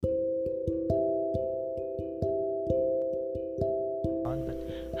But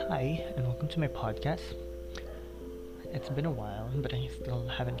hi, and welcome to my podcast. It's been a while, but I still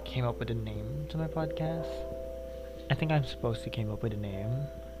haven't came up with a name to my podcast. I think I'm supposed to came up with a name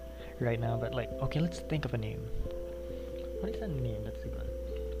right now, but okay, let's think of a name. What is a name that's good?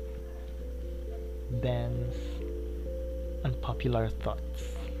 Ben's unpopular thoughts.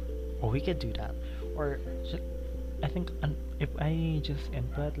 Or we could do that. Or I think if I just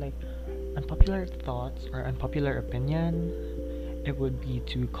input unpopular thoughts or unpopular opinion, it would be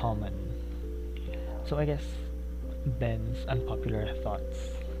too common. So I guess Ben's unpopular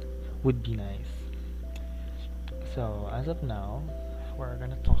thoughts would be nice. So as of now, we're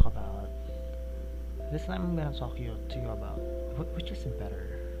gonna talk about this time. I'm gonna talk to you about which is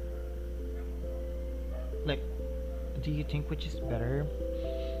better. Like, do you think which is better?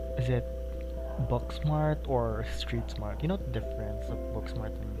 Is it book smart or street smart? You know the difference of book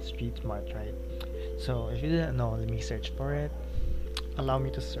smart and street smart, right? So if you didn't know, let me search for it. Allow me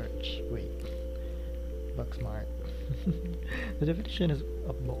to search. Wait, book smart. The definition is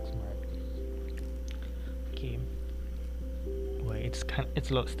of book smart. Okay. Wait, it's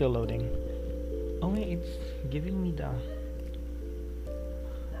still loading. Oh wait, it's giving me the.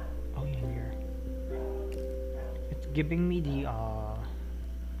 Oh yeah, here. It's giving me the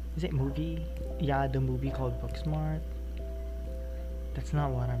Is it movie? Yeah, the movie called Booksmart. That's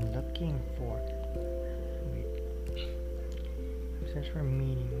not what I'm looking for. Wait. Search for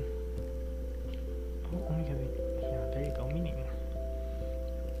meaning. Oh my god, wait. Yeah, there you go, meaning.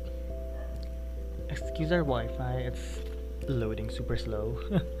 Excuse our Wi-Fi, it's loading super slow.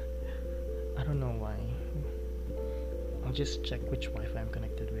 I don't know why. I'll just check which Wi-Fi I'm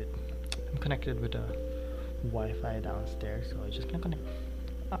connected with. I'm connected with a Wi-Fi downstairs, so I just can't connect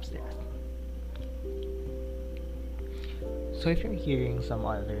upstairs. So if you're hearing some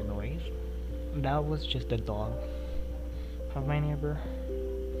other noise, that was just the dog of my neighbor.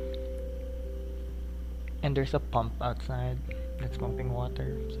 And there's a pump outside that's pumping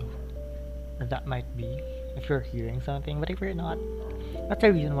water, so that might be if you're hearing something. But if you're not, that's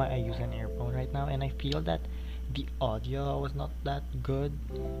the reason why I use an earphone right now, and I feel that the audio was not that good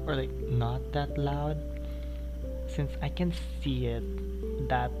or not that loud, since I can see it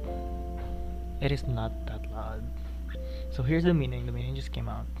that it is not that loud. So here's the meaning. The meaning just came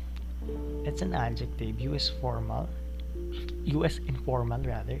out. It's an adjective, US informal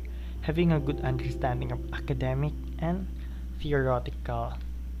rather, having a good understanding of academic and theoretical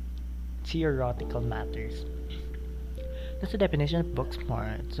matters. That's the definition of book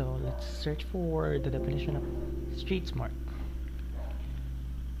smart. So let's search for the definition of street smart.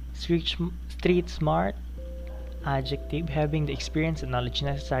 Street smart, adjective, having the experience and knowledge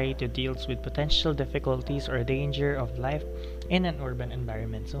necessary to deal with potential difficulties or danger of life in an urban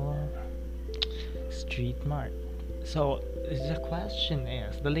environment. So street smart. So the question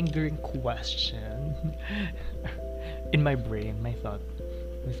is, the lingering question in my brain, my thought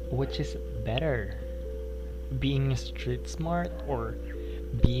is, which is better, being street smart or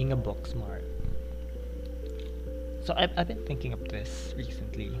being a book smart? So I've been thinking of this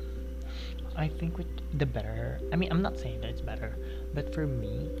recently. I think with the better, I mean, I'm not saying that it's better, but for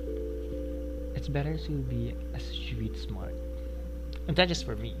me, it's better to be a street smart. And that just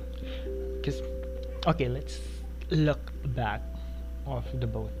for me. Because, okay, let's look back of the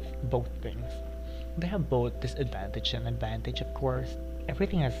both things. They have both disadvantage and advantage, of course.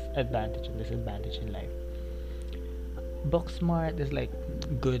 Everything has advantage and disadvantage in life. Book smart is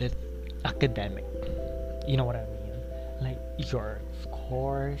good at academic. You know what I mean? Like your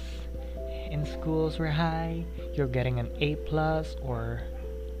scores in schools were high, you're getting an A plus or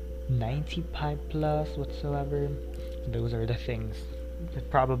 95 plus whatsoever. Those are the things that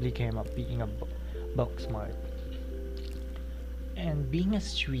probably came up being a book smart. And being a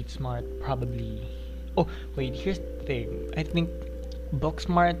street smart probably. Oh wait, here's the thing. I think book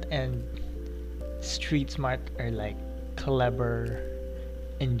smart and street smart are clever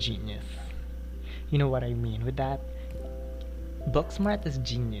and genius. You know what I mean with that? Book smart is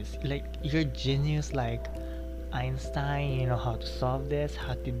genius. You're genius like Einstein, you know how to solve this,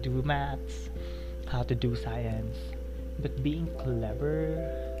 how to do maths, how to do science. But being clever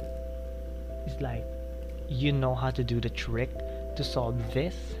is you know how to do the trick to solve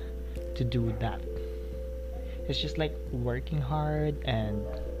this, to do that. It's just working hard and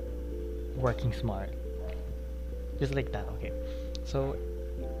working smart. Just like that, okay? So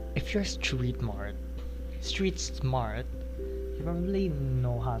if you're street smart, you probably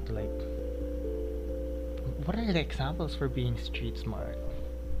know how to what are the examples for being street smart?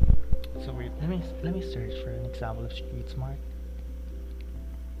 So wait, let me search for an example of street smart.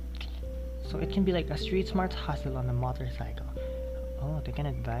 So it can be like a street smart hustle on a motorcycle. Oh, take an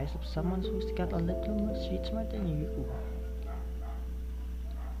advice of someone who's got a little more street smart than you.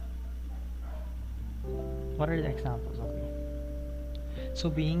 What are the examples of me? So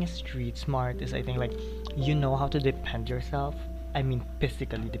being a street smart is, I think, like you know how to defend yourself. I mean,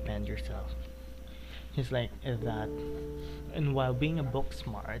 physically defend yourself. It's like that. And while being a book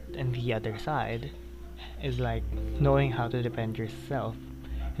smart, and the other side is like knowing how to defend yourself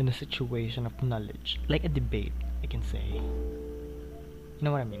in a situation of knowledge, like a debate, I can say. You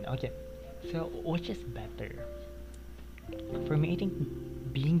know what I mean? Okay. So, which is better? For me, I think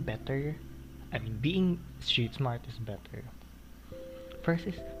being better, I mean, being street smart is better. First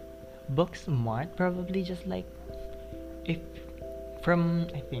is book smart, probably just like if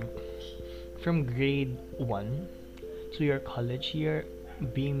I think, from grade 1 to your college year,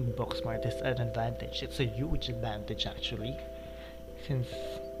 being book smart is an advantage. It's a huge advantage actually, since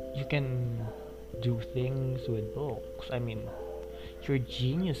you can do things with books. I mean, you're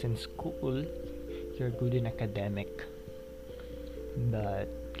genius in school, you're good in academic, but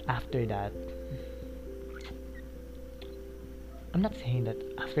after that, I'm not saying that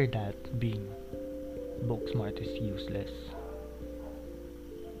after that being book smart is useless,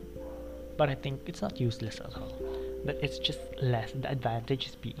 but I think it's not useless at all. But it's just less. The advantage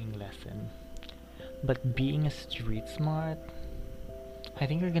is being lessened. But being a street smart, I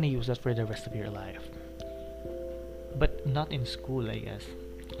think you're gonna use that for the rest of your life. But not in school, I guess.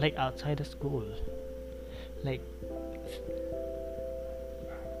 Like outside of school. Like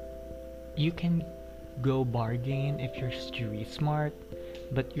you can go bargain if you're street smart,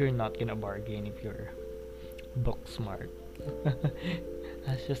 but you're not gonna bargain if you're book smart.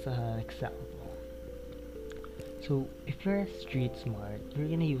 That's just an example. So if you're a street smart, you're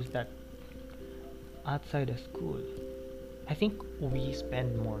gonna use that outside of school. I think we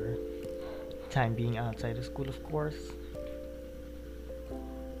spend more time being outside of school, of course.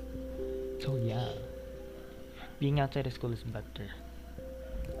 So yeah, being outside of school is better.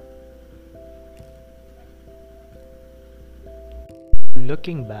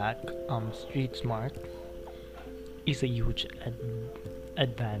 Looking back, street smart is a huge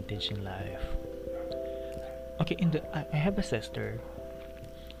advantage in life. Okay, I have a sister,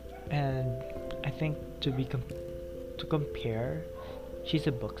 and I think to compare, she's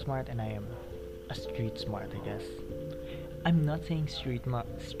a book smart and I am a street smart, I guess. I'm not saying street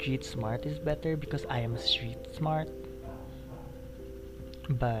smart is better because I am a street smart,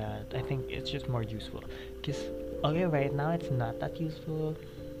 but I think it's just more useful. Because okay, right now it's not that useful.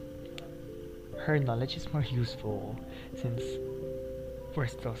 Her knowledge is more useful since we're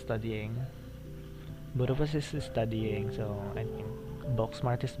still studying. Both of us is studying, so I think book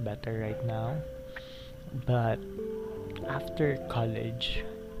smart is better right now. But after college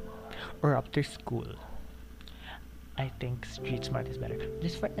or after school, I think street smart is better.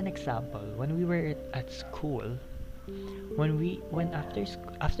 Just for an example, when we were at school, when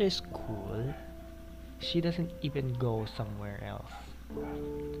after school, she doesn't even go somewhere else.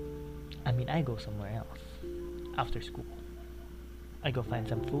 I mean, I go somewhere else after school. I go find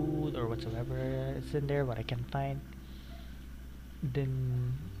some food or whatsoever is in there, what I can find.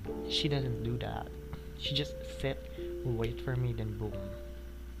 Then she doesn't do that. She just sit, wait for me, then boom.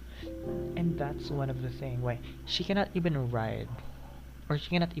 And that's one of the things why she cannot even ride or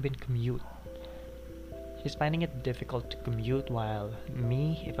she cannot even commute. She's finding it difficult to commute, while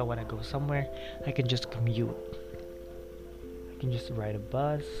me, if I want to go somewhere, I can just commute. I can just ride a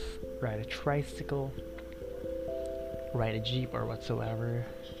bus, ride a tricycle, ride a jeep or whatsoever,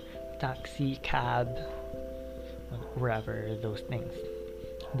 taxi, cab, wherever, those things.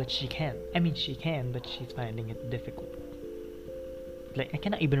 But she can't. I mean, she can, but she's finding it difficult. Like I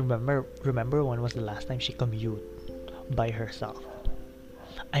cannot even remember when was the last time she commuted by herself.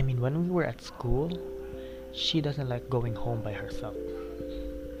 I mean, when we were at school, she doesn't like going home by herself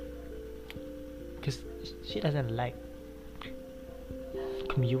because she doesn't like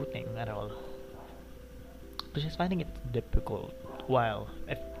commuting at all. But she's finding it difficult. While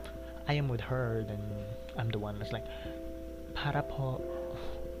if I am with her, then I'm the one that's like, para po,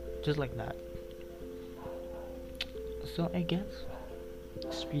 just like that. So I guess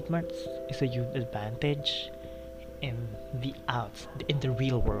street marts is a huge advantage in the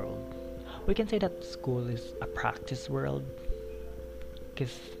real world. We can say that school is a practice world,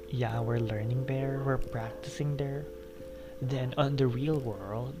 because yeah, we're learning there, we're practicing there. Then on the real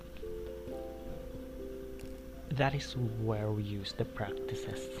world, that is where we use the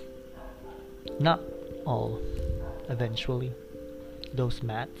practices. Not all, eventually. Those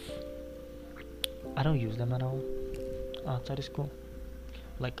maths, I don't use them at all outside of school.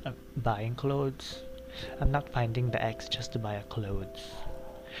 like buying clothes, I'm not finding the X just to buy a clothes.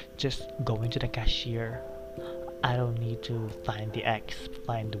 Just going to the cashier. I don't need to find the X,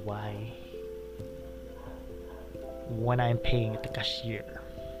 find the Y when I'm paying at the cashier.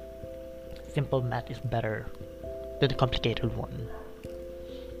 Simple math is better than the complicated one.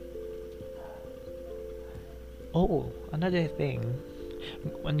 Oh, another thing.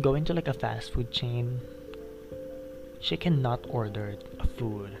 When going to like a fast food chain, she cannot order a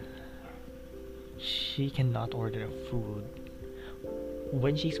food. She cannot order a food.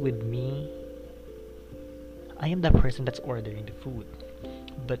 When she's with me, I am the person that's ordering the food.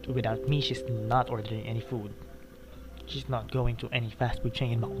 But without me, she's not ordering any food. She's not going to any fast food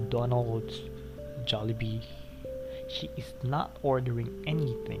chain, McDonald's, Jollibee. She is not ordering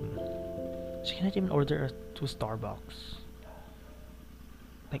anything. She cannot even order to Starbucks.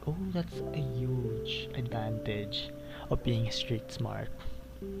 Like, oh, that's a huge advantage of being street smart.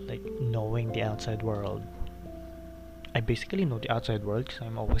 Like, knowing the outside world. I basically know the outside world because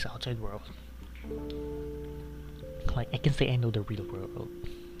I'm always outside world. Like, I can say I know the real world.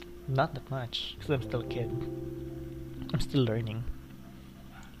 Not that much, because I'm still a kid. I'm still learning.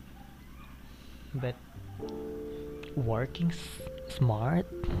 But working smart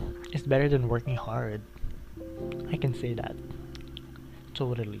is better than working hard. I can say that.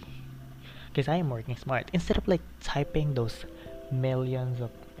 Totally. Because I am working smart. Instead of like typing those millions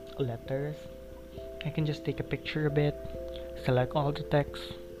of letters, I can just take a picture of it, select all the text,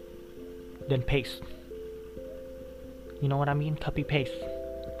 then paste. You know what I mean? Copy paste.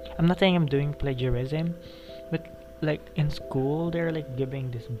 I'm not saying I'm doing plagiarism, but like in school, they're like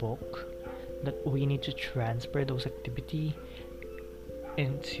giving this book that we need to transfer those activity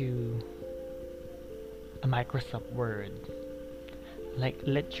into a Microsoft Word. Like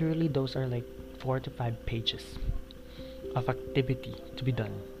literally, those are like 4 to 5 pages of activity to be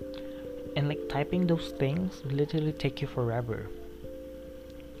done, and like typing those things literally take you forever.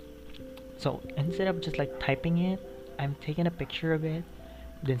 So instead of just like typing it, I'm taking a picture of it,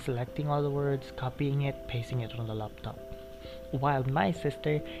 then selecting all the words, copying it, pasting it on the laptop. While my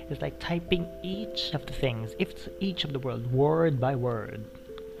sister is like typing each of the things, if it's each of the word by word,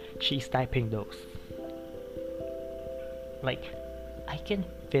 she's typing those. Like, I can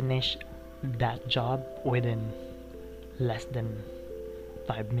finish that job within less than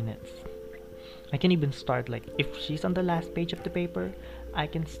 5 minutes. I can even start like if she's on the last page of the paper, I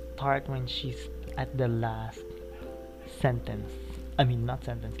can start when she's at the last sentence. I mean, not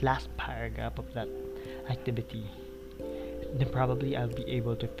sentence, last paragraph of that activity. Then probably I'll be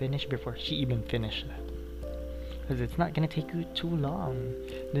able to finish before she even finishes. Because it's not gonna take you too long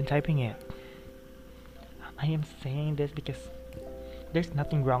than typing it. I am saying this because there's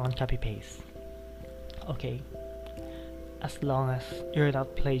nothing wrong on copy paste. Okay? As long as you're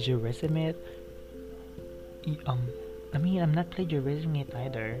not plagiarizing it. I mean, I'm not plagiarizing it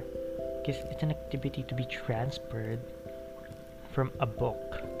either. Because it's an activity to be transferred from a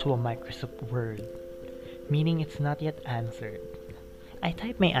book to a Microsoft Word. Meaning it's not yet answered. I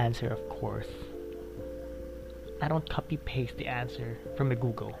type my answer, of course. I don't copy paste the answer from the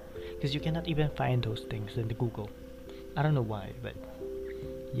Google. Because you cannot even find those things in the Google. I don't know why, but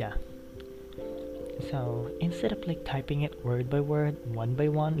yeah. So instead of like typing it word by word, one by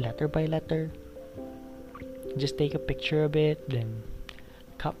one, letter by letter, just take a picture of it, then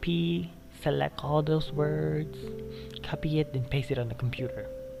copy, select all those words, copy it, then paste it on the computer.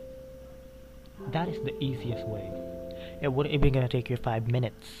 That is the easiest way. It wouldn't even gonna take you 5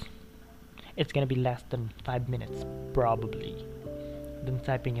 minutes. It's gonna be less than 5 minutes, probably. Then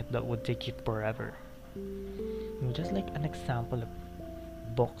typing it, that would take you forever. Just like an example of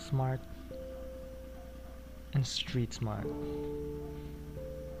book smart and street smart.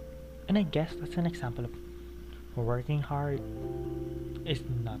 And I guess that's an example of working hard is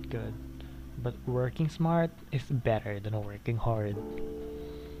not good, but working smart is better than working hard.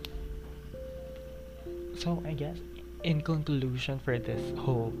 So I guess in conclusion for this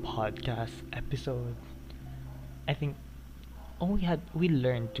whole podcast episode, I think we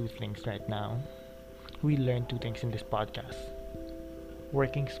learned 2 things right now. We learned 2 things in this podcast: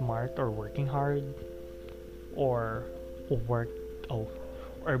 working smart or working hard, or work oh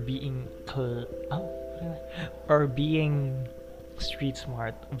or being or being street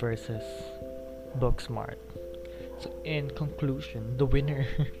smart versus book smart. So in conclusion, the winner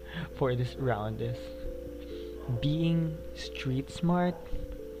for this round is being street smart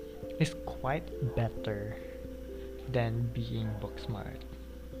is quite better than being book smart,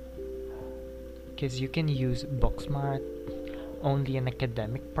 because you can use book smart only in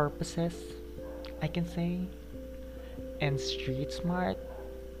academic purposes, I can say, and street smart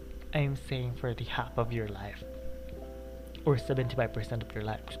I'm saying for the half of your life, or 75% of your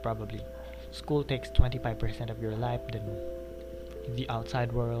life, probably. School takes 25% of your life, then the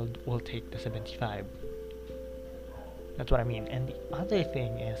outside world will take the 75. That's what I mean. And the other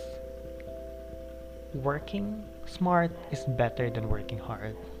thing is, working smart is better than working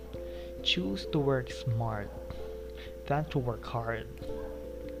hard. Choose to work smart than to work hard.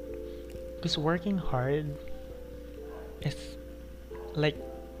 Because working hard is like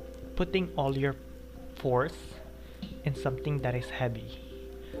putting all your force in something that is heavy.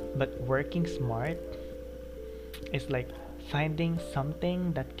 But working smart is like finding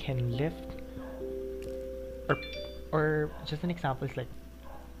something that can lift, or just an example is like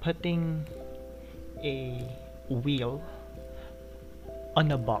putting a wheel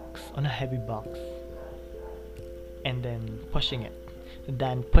on a box, on a heavy box, and then pushing it,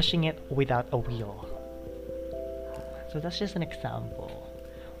 than pushing it without a wheel. So that's just an example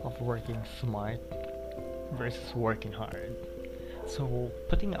of working smart versus working hard. So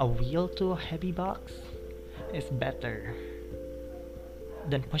putting a wheel to a heavy box is better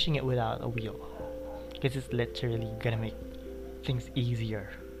than pushing it without a wheel, because it's literally gonna make things easier.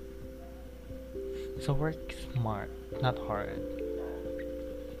 So work smart, not hard.